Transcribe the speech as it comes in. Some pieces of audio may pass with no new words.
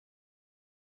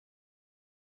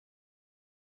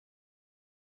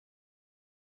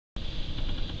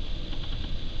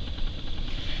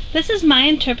This is my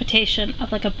interpretation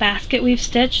of like a basket weave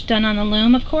stitch done on the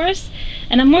loom, of course,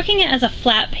 and I'm working it as a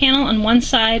flat panel on one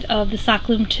side of the sock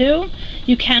loom too.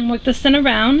 You can work this in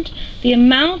around. The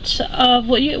amount of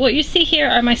what you see here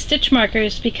are my stitch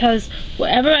markers, because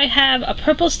wherever I have a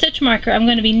purple stitch marker I'm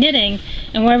going to be knitting,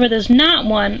 and wherever there's not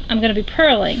one I'm going to be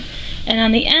purling. And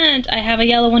on the end I have a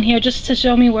yellow one here just to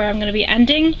show me where I'm going to be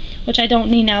ending, which I don't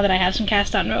need now that I have some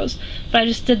cast on rows, but I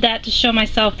just did that to show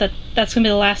myself that that's going to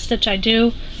be the last stitch I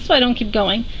do, so I don't keep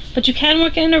going. But you can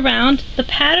work in and around. The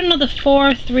pattern of the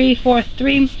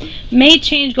 4-3-4-3 may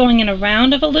change going in a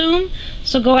round of a loom,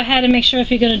 so go ahead and make sure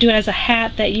if you're going to do it as a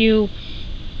hat that you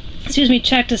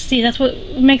check to see. That's what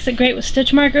makes it great with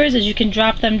stitch markers, is you can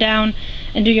drop them down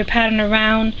and do your pattern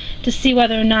around to see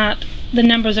whether or not the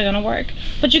numbers are going to work.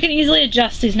 But you can easily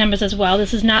adjust these numbers as well.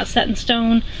 This is not set in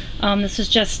stone. This is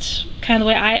just kind of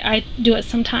the way I do it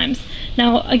sometimes.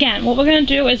 Now again, what we're going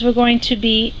to do is we're going to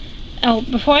be, oh,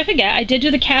 before I forget, I did do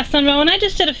the cast on row, and I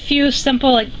just did a few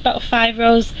simple, like about 5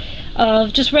 rows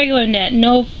of just regular knit.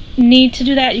 No need to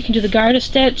do that. You can do the garter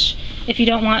stitch if you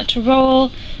don't want it to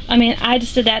roll. I mean, I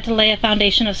just did that to lay a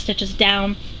foundation of stitches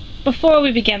down before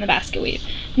we began the basket weave.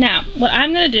 Now, what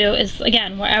I'm going to do is,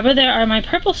 again, wherever there are my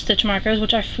purple stitch markers,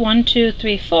 which are 1, 2,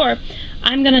 3, 4,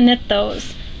 I'm going to knit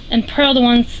those and purl the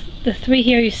ones, the 3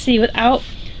 here you see without,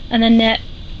 and then knit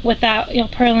without,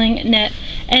 purling, knit.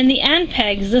 And the end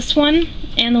pegs, this one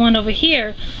and the one over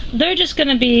here, they're just going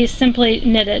to be simply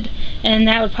knitted, and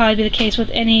that would probably be the case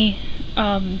with any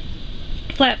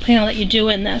flat panel that you do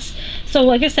in this. So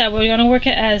like I said, we're going to work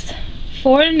it as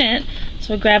 4 to knit.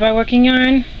 So we grab our working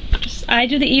yarn. I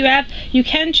do the E-wrap. You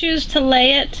can choose to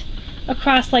lay it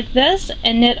across like this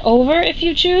and knit over if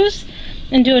you choose,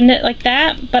 and do a knit like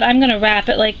that, but I'm going to wrap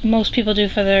it like most people do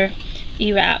for their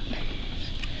E-wrap.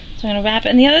 So I'm going to wrap it.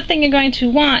 And the other thing you're going to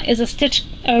want is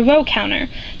a row counter.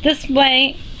 This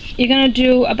way you're going to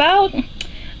do about,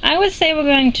 I would say we're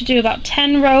going to do about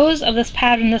 10 rows of this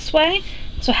pattern this way.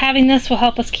 So having this will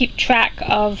help us keep track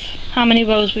of how many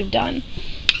rows we've done.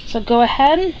 So go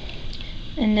ahead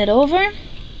and knit over.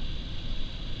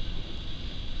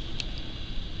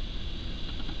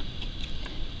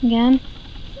 Again,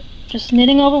 just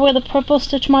knitting over where the purple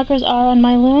stitch markers are on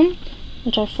my loom,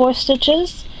 which are 4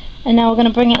 stitches. And now we're going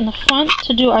to bring it in the front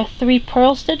to do our 3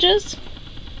 purl stitches.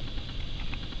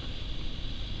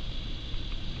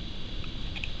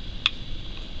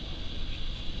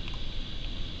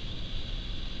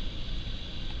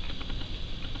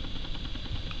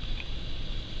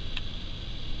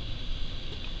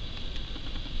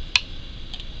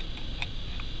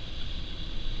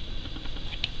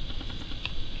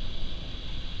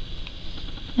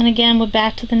 And again, we're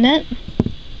back to the knit.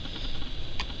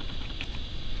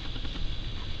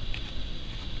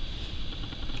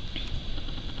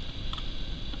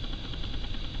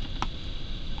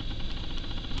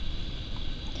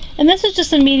 And this is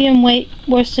just a medium weight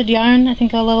worsted yarn, I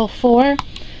think a level 4.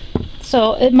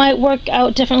 So it might work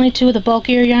out differently too with a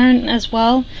bulkier yarn as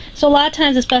well. So a lot of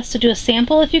times it's best to do a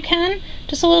sample if you can.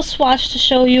 Just a little swatch to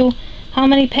show you how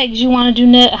many pegs you want to do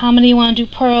knit, how many you want to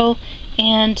do purl,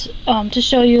 and to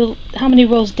show you how many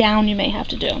rows down you may have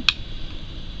to do.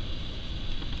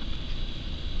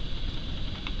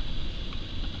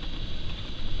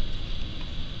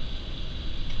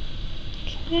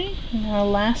 Okay, and now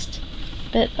last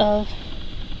bit of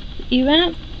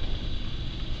E-wrap.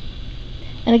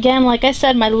 And again, like I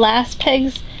said, my last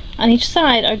pegs on each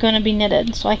side are going to be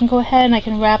knitted, so I can go ahead and I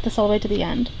can wrap this all the way to the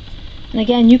end. And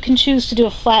again, you can choose to do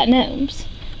a flat knit,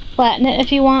 flat knit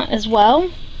if you want as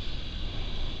well.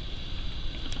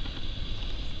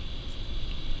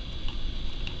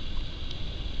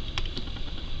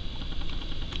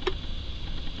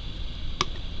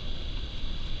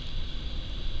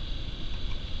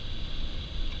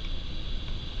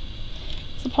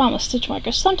 The problem with stitch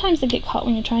markers, sometimes they get caught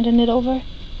when you're trying to knit over.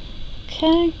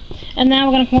 Okay, and now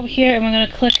we're going to come over here and we're going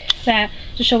to click that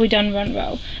to show we've done 1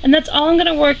 row. And that's all I'm going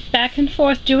to work back and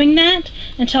forth doing that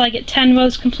until I get 10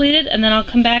 rows completed, and then I'll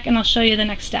come back and I'll show you the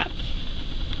next step.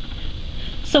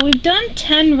 So we've done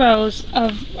 10 rows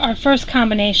of our first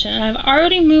combination, and I've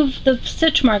already moved the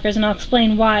stitch markers, and I'll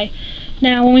explain why.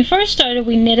 Now when we first started,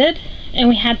 we knitted and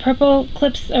we had purple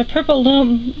clips, or purple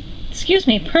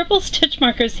stitch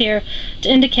markers here to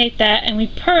indicate that, and we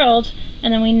purled,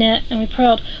 and then we knit and we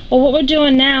purled. Well, what we're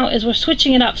doing now is we're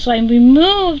switching it up. So I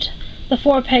removed the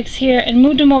 4 pegs here and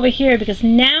moved them over here, because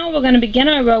now we're going to begin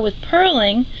our row with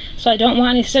purling, so I don't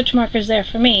want any stitch markers there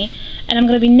for me, and I'm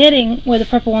going to be knitting where the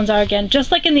purple ones are again,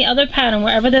 just like in the other pattern.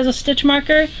 Wherever there's a stitch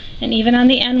marker, and even on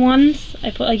the end ones,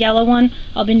 I put a yellow one,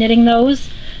 I'll be knitting those.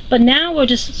 But now we're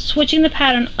just switching the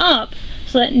pattern up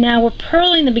so that now we're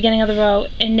purling the beginning of the row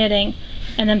and knitting,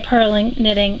 and then purling,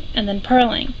 knitting, and then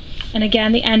purling. And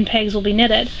again, the end pegs will be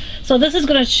knitted. So this is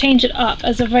going to change it up.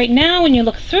 As of right now, when you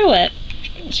look through it,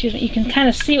 excuse me, you can kind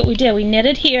of see what we did. We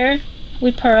knitted here,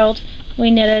 we purled,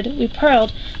 we knitted, we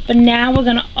purled, but now we're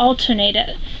going to alternate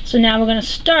it. So now we're going to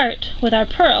start with our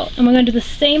purl, and we're going to do the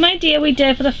same idea we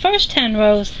did for the first 10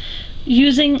 rows,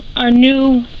 using our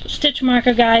new stitch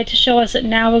marker guide to show us that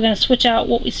now we're going to switch out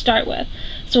what we start with.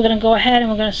 So we're going to go ahead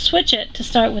and we're going to switch it to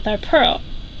start with our purl.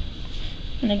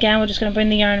 And again, we're just going to bring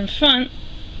the yarn in front,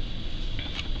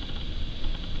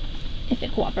 if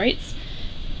it cooperates.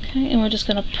 Okay, and we're just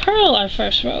going to purl our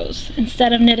first rows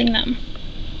instead of knitting them.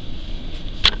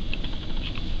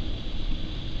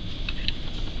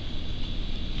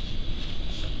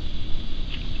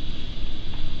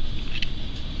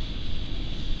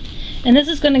 And this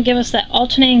is going to give us that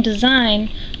alternating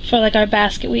design for like our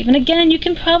basket weave. And again, you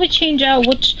can probably change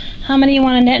out how many you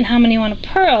want to knit and how many you want to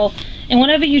purl. And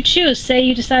whatever you choose, say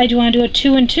you decide you want to do a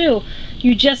 2 and 2,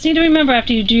 you just need to remember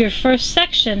after you do your first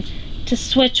section to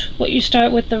switch what you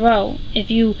start with the row.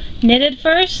 If you knitted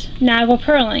first, now we're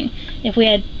purling. If we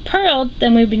had purled,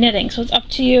 then we'd be knitting. So it's up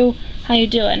to you how you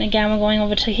do it. And again, we're going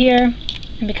over to here.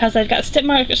 And because I've got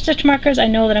stitch markers, I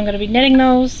know that I'm going to be knitting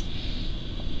those.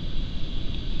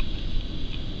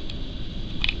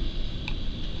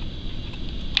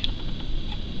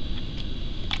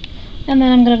 And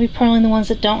then I'm going to be purling the ones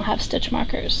that don't have stitch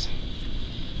markers.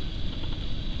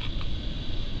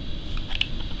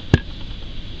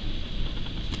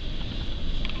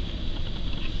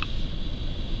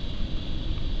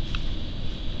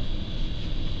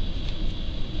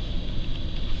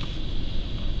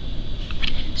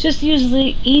 It's just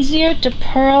usually easier to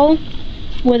purl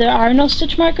where there are no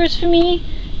stitch markers for me,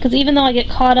 because even though I get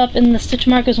caught up in the stitch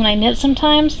markers when I knit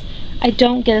sometimes, I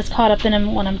don't get as caught up in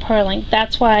them when I'm purling.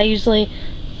 That's why I usually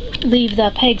leave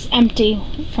the pegs empty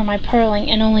for my purling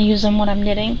and only use them when I'm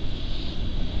knitting.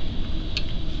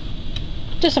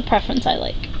 Just a preference I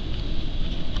like.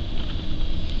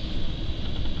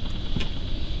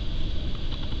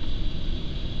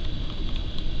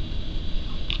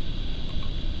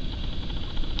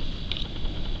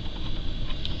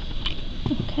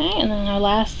 Okay, and then our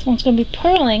last one's going to be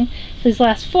purling for these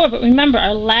last 4, but remember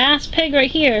our last peg right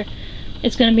here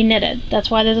is going to be knitted.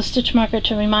 That's why there's a stitch marker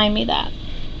to remind me that.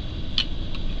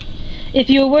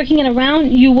 If you were working it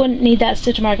around, you wouldn't need that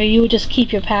stitch marker. You would just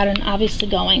keep your pattern obviously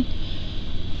going.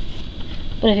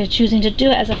 But if you're choosing to do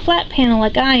it as a flat panel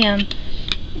like I am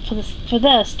for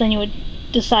this, then you would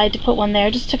decide to put one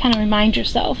there just to kind of remind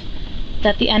yourself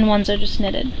that the end ones are just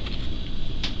knitted.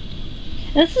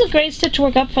 And this is a great stitch to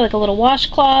work up for like a little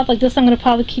washcloth. Like this I'm going to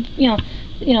probably keep,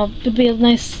 it'd be a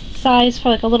nice size for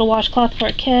like a little washcloth for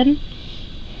a kid.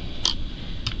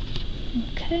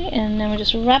 Okay, and then we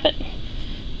just wrap it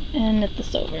and knit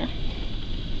this over.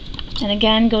 And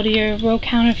again, go to your row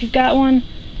counter if you've got one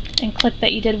and click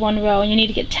that you did 1 row, and you need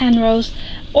to get 10 rows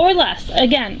or less.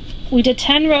 Again, we did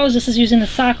 10 rows. This is using the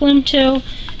sock loom too,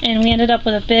 and we ended up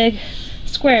with a big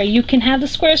square. You can have the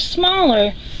square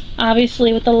smaller,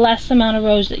 obviously, with the less amount of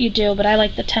rows that you do, but I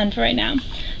like the 10 for right now.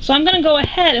 So I'm going to go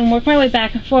ahead and work my way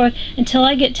back and forth until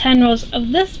I get 10 rows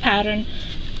of this pattern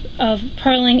of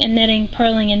purling and knitting,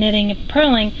 purling and knitting and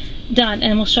purling done,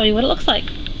 and we'll show you what it looks like.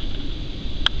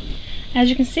 As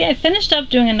you can see, I finished up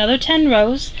doing another 10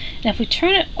 rows, and if we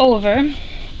turn it over,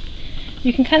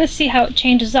 you can kind of see how it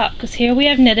changes up, because here we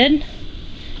have knitted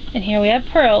and here we have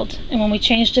purled, and when we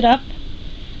changed it up,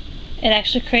 it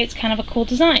actually creates kind of a cool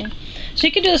design. So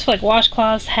you could do this for like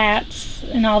washcloths, hats,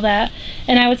 and all that.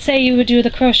 And I would say you would do the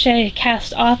crochet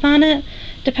cast off on it.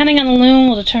 Depending on the loom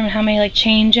will determine how many like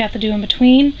chains you have to do in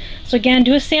between. So again,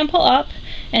 do a sample up,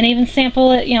 and even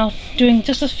sample it, doing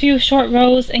just a few short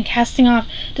rows and casting off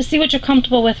to see what you're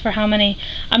comfortable with for how many.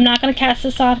 I'm not going to cast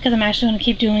this off because I'm actually going to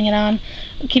keep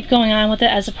going on with it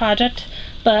as a project.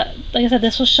 But like I said,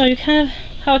 this will show you kind of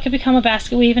how it could become a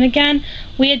basket weave. And again,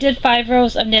 we did 5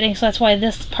 rows of knitting, so that's why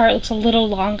this part looks a little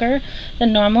longer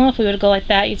than normal. If we were to go like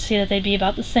that, you'd see that they'd be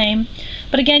about the same.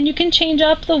 But again, you can change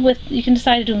up the width. You can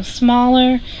decide to do them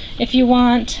smaller if you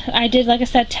want. I did, like I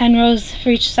said, 10 rows for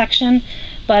each section.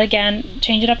 But again,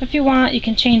 change it up if you want. You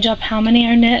can change up how many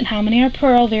are knit and how many are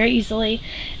purl very easily.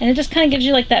 And it just kind of gives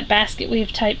you like that basket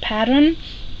weave type pattern.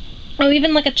 Or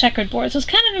even like a checkered board. So it's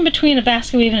kind of in between a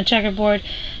basket weave and a checkered board,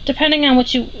 depending on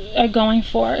what you are going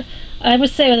for. I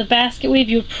would say with a basket weave,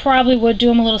 you probably would do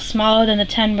them a little smaller than the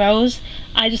 10 rows.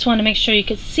 I just wanted to make sure you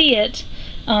could see it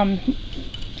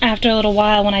after a little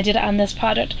while when I did it on this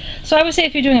project. So I would say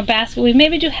if you're doing a basket weave,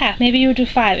 maybe do half, maybe you would do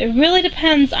 5. It really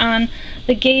depends on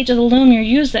the gauge of the loom you're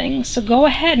using. So go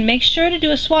ahead and make sure to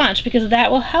do a swatch, because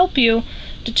that will help you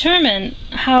determine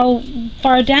how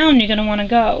far down you're going to want to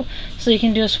go. So you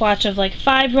can do a swatch of like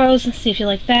 5 rows and see if you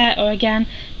like that, or again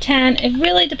 10. It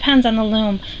really depends on the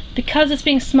loom. Because it's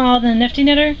being smaller than a Nifty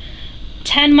Knitter,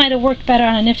 10 might have worked better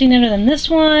on a Nifty Knitter than this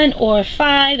one, or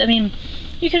 5. I mean,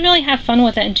 you can really have fun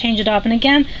with it and change it up. And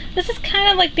again, this is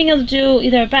kind of like being able to do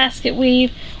either a basket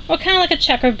weave or kind of like a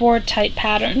checkerboard type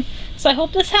pattern. So I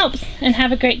hope this helps, and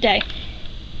have a great day.